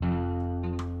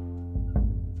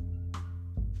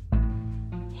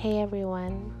Hey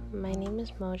everyone, my name is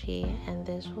Moji, and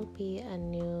this will be a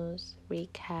news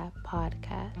recap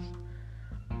podcast.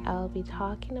 I will be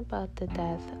talking about the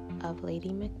death of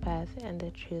Lady Macbeth and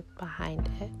the truth behind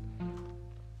it.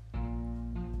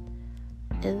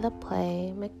 In the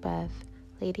play Macbeth,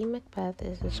 Lady Macbeth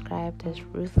is described as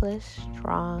ruthless,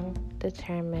 strong,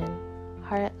 determined,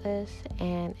 heartless,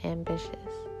 and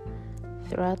ambitious.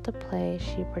 Throughout the play,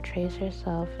 she portrays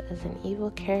herself as an evil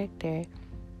character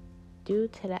due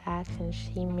to the actions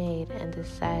she made and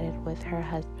decided with her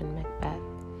husband Macbeth.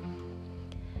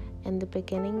 In the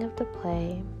beginning of the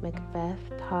play, Macbeth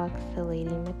talks to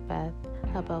Lady Macbeth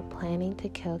about planning to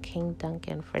kill King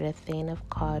Duncan for the Thane of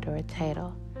Cawdor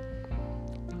title.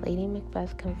 Lady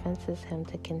Macbeth convinces him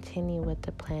to continue with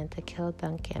the plan to kill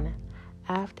Duncan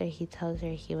after he tells her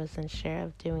he was unsure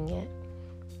of doing it.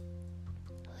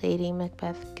 Lady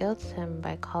Macbeth guilts him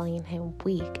by calling him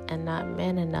weak and not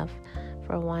man enough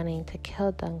for wanting to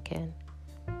kill Duncan.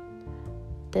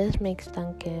 This makes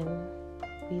Duncan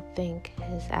rethink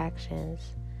his actions,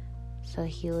 so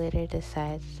he later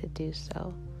decides to do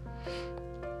so.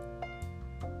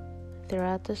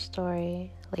 Throughout the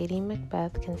story, Lady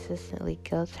Macbeth consistently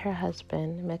guilts her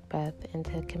husband, Macbeth,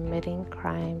 into committing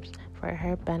crimes for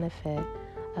her benefit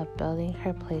of building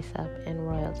her place up in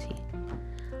royalty.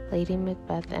 Lady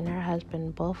Macbeth and her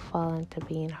husband both fall into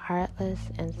being heartless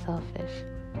and selfish.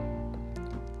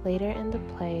 Later in the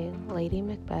play, Lady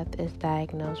Macbeth is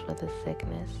diagnosed with a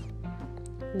sickness.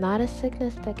 Not a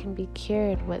sickness that can be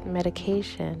cured with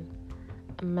medication,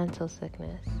 a mental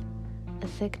sickness. A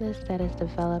sickness that is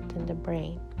developed in the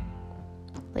brain.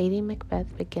 Lady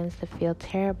Macbeth begins to feel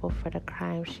terrible for the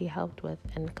crime she helped with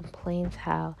and complains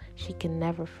how she can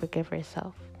never forgive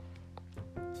herself.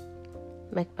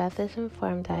 Macbeth is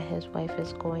informed that his wife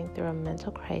is going through a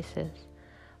mental crisis,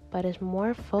 but is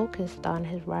more focused on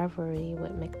his rivalry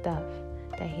with Macduff,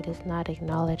 that he does not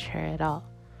acknowledge her at all.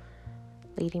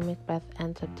 Lady Macbeth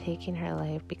ends up taking her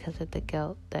life because of the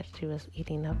guilt that she was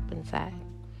eating up inside.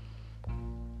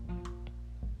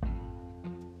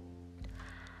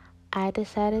 I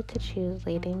decided to choose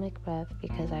Lady Macbeth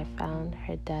because I found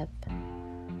her death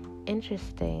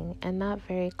interesting and not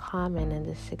very common in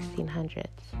the 1600s.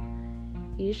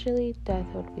 Usually death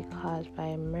would be caused by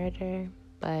a murder,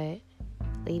 but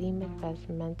Lady Macbeth's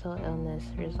mental illness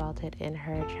resulted in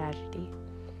her tragedy.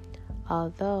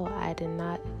 Although I did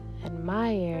not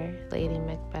admire Lady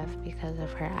Macbeth because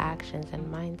of her actions and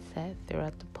mindset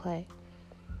throughout the play,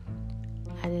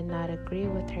 I did not agree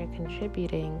with her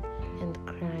contributing in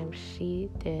the crimes she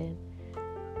did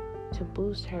to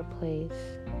boost her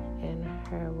place in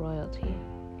her royalty.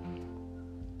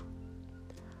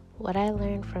 What I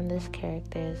learned from this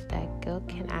character is that guilt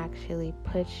can actually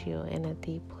put you in a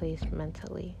deep place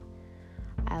mentally.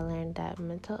 I learned that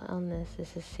mental illness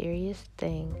is a serious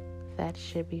thing that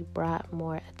should be brought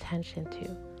more attention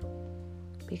to,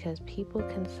 because people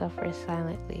can suffer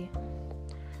silently.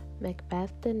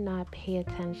 Macbeth did not pay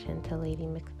attention to Lady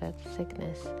Macbeth's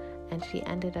sickness, and she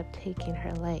ended up taking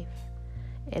her life.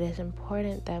 It is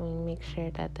important that we make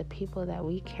sure that the people that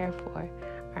we care for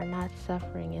are not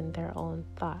suffering in their own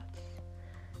thoughts.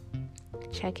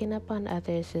 Checking up on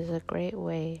others is a great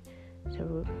way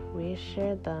to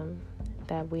reassure them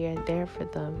that we are there for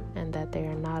them and that they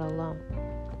are not alone.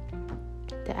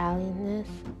 The alienness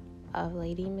of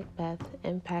Lady Macbeth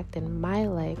impacted my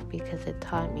life because it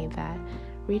taught me that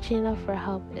reaching out for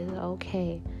help is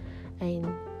okay and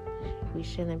we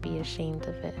shouldn't be ashamed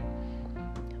of it.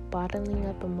 Bottling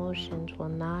up emotions will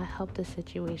not help the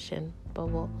situation, but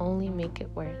will only make it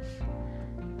worse.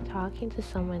 Talking to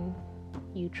someone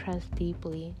you trust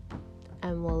deeply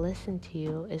and will listen to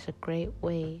you is a great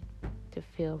way to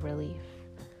feel relief.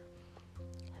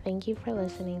 Thank you for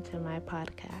listening to my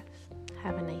podcast.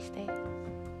 Have a nice day.